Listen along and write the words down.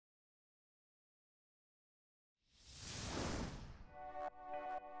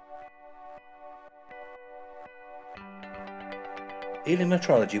Eley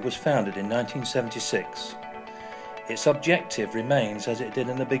Metrology was founded in 1976. Its objective remains as it did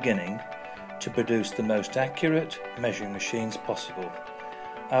in the beginning, to produce the most accurate measuring machines possible.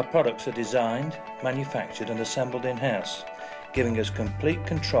 Our products are designed, manufactured and assembled in-house, giving us complete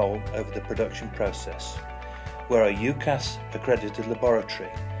control over the production process. We're a UKAS accredited laboratory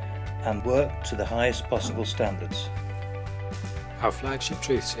and work to the highest possible standards. Our flagship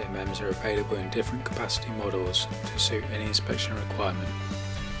Truth CMMs are available in different capacity models to suit any inspection requirement.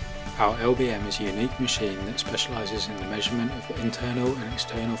 Our LBM is a unique machine that specialises in the measurement of internal and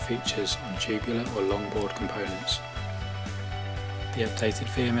external features on tubular or longboard components. The updated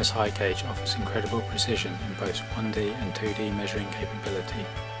VMS high gauge offers incredible precision in both 1D and 2D measuring capability.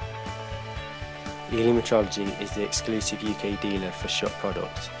 Eley Metrology is the exclusive UK dealer for shut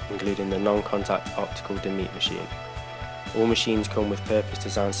products, including the non-contact optical Demeet machine. All machines come with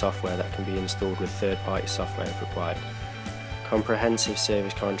purpose-designed software that can be installed with third-party software if required. Comprehensive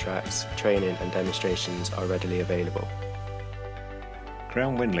service contracts, training and demonstrations are readily available.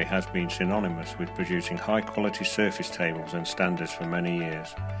 Crown Windley has been synonymous with producing high-quality surface tables and standards for many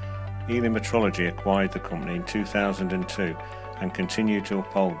years. Eley Metrology acquired the company in 2002 and continue to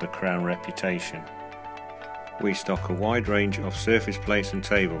uphold the Crown reputation. We stock a wide range of surface plates and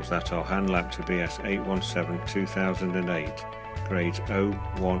tables that are hand-lapped to BS 817-2008, grades O,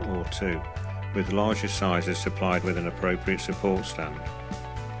 1 or 2, with larger sizes supplied with an appropriate support stand.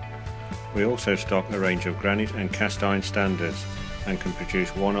 We also stock a range of granite and cast iron standards and can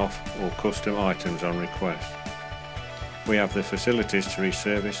produce one-off or custom items on request. We have the facilities to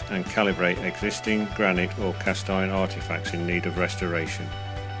reservice and calibrate existing granite or cast iron artifacts in need of restoration.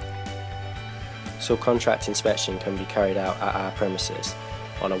 Subcontract inspection can be carried out at our premises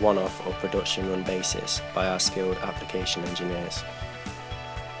on a one-off or production run basis by our skilled application engineers.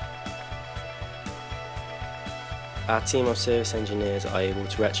 Our team of service engineers are able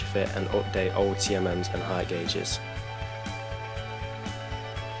to retrofit and update old CMMs and height gauges.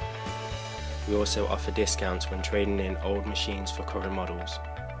 We also offer discounts when trading in old machines for current models.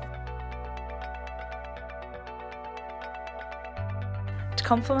 To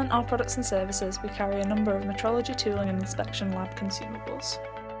complement our products and services, we carry a number of metrology tooling and inspection lab consumables.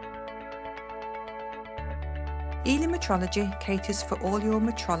 Eley Metrology caters for all your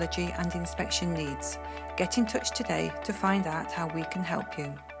metrology and inspection needs. Get in touch today to find out how we can help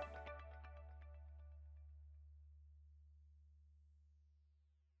you.